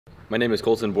My name is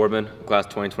Colton Boardman, class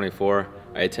 2024.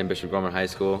 I attend Bishop Gorman High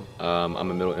School. I'm a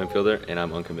middle infielder and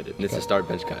I'm uncommitted. And it's a start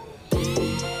bench cut.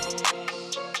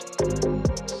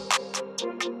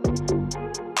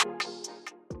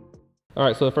 All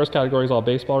right, so the first category is all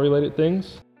baseball related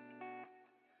things.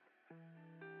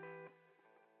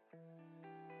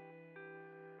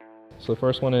 So the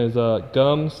first one is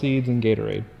gum, seeds, and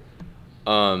Gatorade.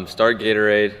 Start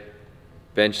Gatorade,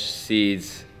 bench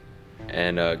seeds,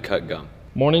 and cut gum.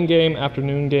 Morning game,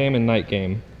 afternoon game, and night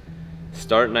game.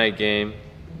 Start night game,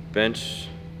 bench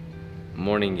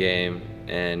morning game,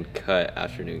 and cut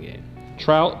afternoon game.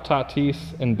 Trout, Tatis,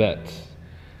 and Betts.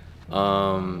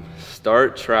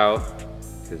 Start Trout,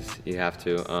 because you have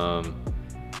to.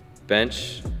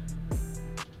 Bench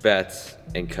Betts,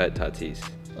 and cut Tatis.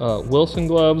 Wilson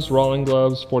gloves, Rawlings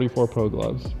gloves, 44 Pro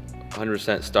gloves.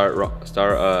 100% start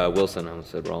Wilson, I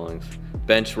almost said Rawlings.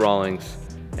 Bench Rawlings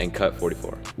and cut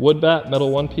 44. Wood bat, metal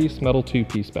 1-piece, metal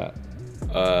 2-piece bat.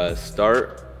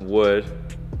 Start wood,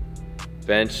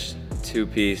 bench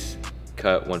 2-piece,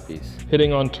 cut 1-piece.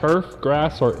 Hitting on turf,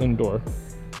 grass, or indoor?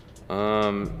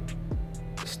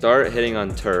 Start hitting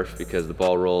on turf because the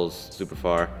ball rolls super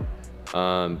far.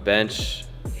 Bench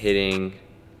hitting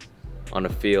on a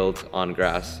field on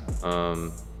grass,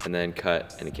 and then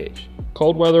cut in a cage.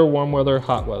 Cold weather, warm weather,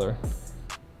 hot weather.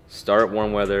 Start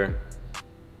warm weather,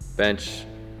 bench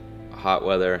hot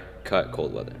weather, cut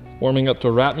cold weather. Warming up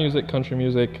to rap music, country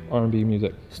music, R&B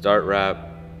music. Start rap,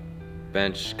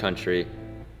 bench country,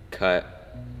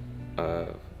 cut,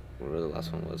 whatever the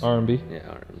last one was. R&B? Yeah,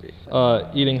 R&B.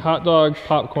 Eating hot dogs,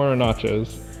 popcorn, or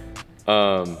nachos.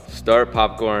 Start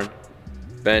popcorn,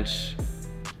 bench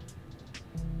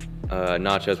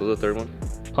nachos. What was the third one?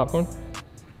 Popcorn?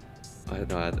 I don't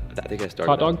know. I think I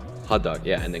started. Hot dog? Hot dog,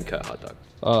 yeah, and then cut hot dog.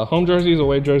 Home jerseys,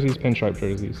 away jerseys, pinstripe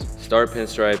jerseys. Start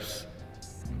pinstripes,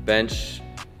 bench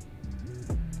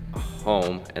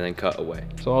home, and then cut away.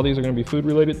 So all these are going to be food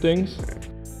related things.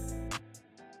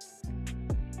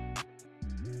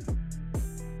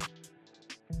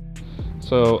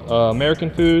 So American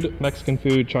food, Mexican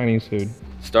food, Chinese food.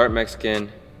 Start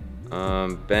Mexican,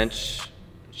 bench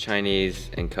Chinese,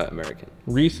 and cut American.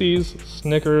 Reese's,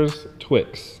 Snickers,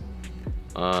 Twix.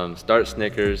 Start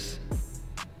Snickers,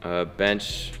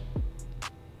 bench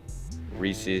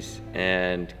Reese's,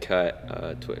 and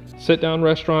cut Twix. Sit down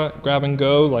restaurant, grab and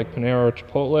go like Panera or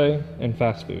Chipotle, and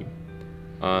fast food.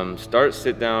 Start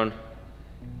sit down,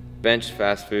 bench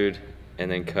fast food,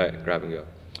 and then cut grab and go.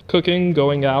 Cooking,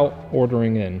 going out,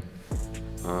 ordering in.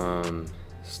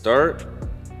 Start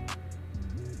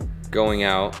going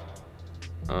out,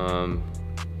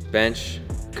 bench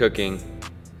cooking,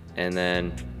 and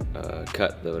then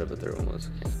cut whatever the third one was.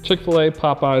 Chick-fil-A,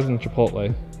 Popeyes, and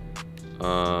Chipotle.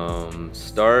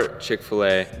 Start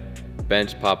Chick-fil-A,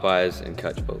 bench Popeyes, and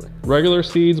cut Chipotle. Regular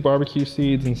seeds, barbecue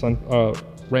seeds, and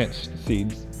ranch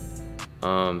seeds.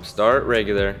 Start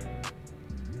regular,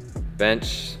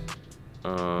 bench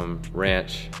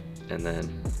ranch, and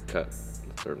then cut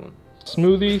the third one.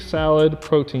 Smoothie, salad,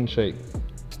 protein shake.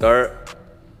 Start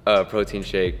protein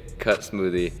shake, cut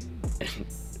smoothie,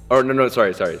 or no,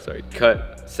 sorry.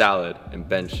 Cut salad and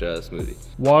bench smoothie.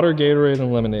 Water, Gatorade,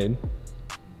 and lemonade.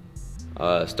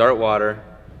 Start water,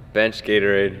 bench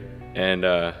Gatorade, and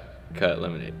cut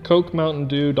lemonade. Coke, Mountain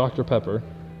Dew, Dr. Pepper.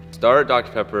 Start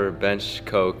Dr. Pepper, bench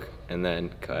Coke, and then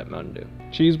cut Mountain Dew.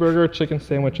 Cheeseburger, chicken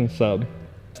sandwich, and sub.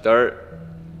 Start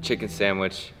chicken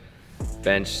sandwich,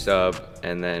 bench sub,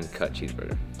 and then cut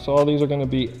cheeseburger. So all these are going to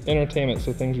be entertainment,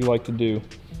 so things you like to do.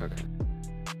 Okay.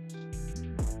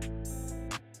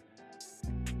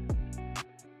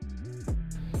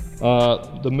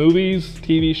 The movies,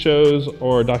 TV shows,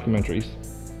 or documentaries.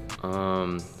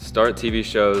 Start TV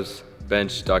shows,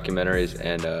 bench documentaries,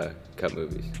 and cut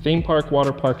movies. Theme park,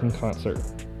 water park, and concert.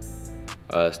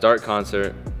 Start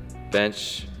concert,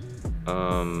 bench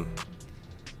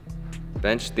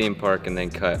theme park, and then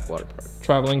cut water park.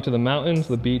 Traveling to the mountains,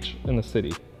 the beach, and the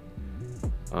city.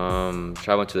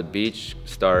 Traveling to the beach,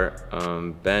 start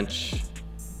bench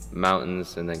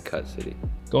mountains, and then cut city.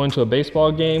 Going to a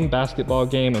baseball game, basketball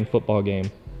game, and football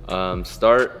game.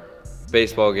 Start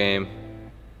baseball game,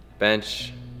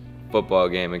 bench football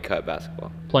game, and cut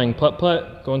basketball. Playing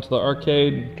putt-putt, going to the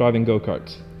arcade, driving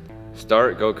go-karts.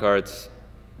 Start go-karts,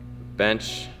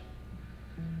 bench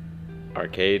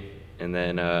arcade, and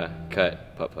then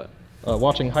cut putt-putt.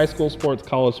 Watching high school sports,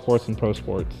 college sports, and pro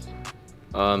sports.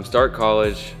 Start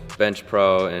college, bench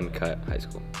pro, and cut high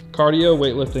school. Cardio,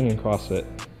 weightlifting, and CrossFit.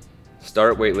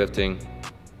 Start weightlifting,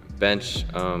 bench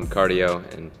cardio,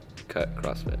 and cut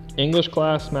CrossFit. English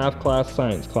class, math class,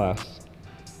 science class.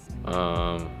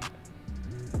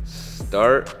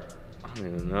 Start, I don't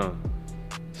don't even know.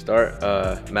 Start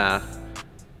math,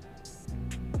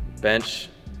 bench,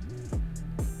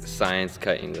 science,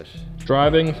 cut English.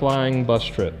 Driving, flying, bus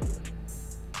trip.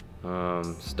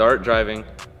 Start driving,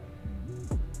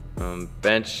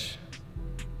 bench,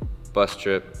 bus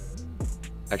trip.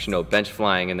 Actually no, bench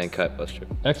flying and then cut bus trip.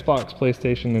 Xbox,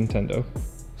 PlayStation, Nintendo.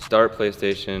 Start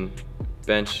PlayStation,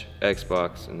 bench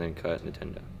Xbox, and then cut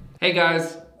Nintendo. Hey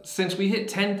guys, since we hit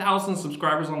 10,000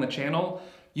 subscribers on the channel,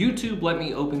 YouTube let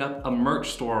me open up a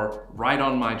merch store right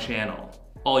on my channel.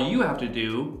 All you have to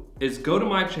do is go to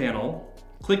my channel,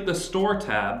 click the store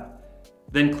tab,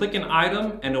 then click an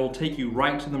item and it will take you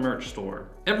right to the merch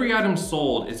store. Every item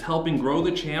sold is helping grow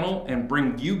the channel and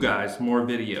bring you guys more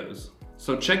videos.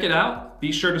 So check it out,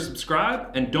 be sure to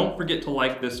subscribe, and don't forget to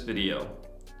like this video.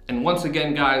 And once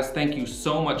again guys, thank you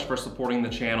so much for supporting the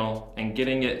channel and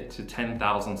getting it to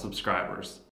 10,000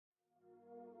 subscribers.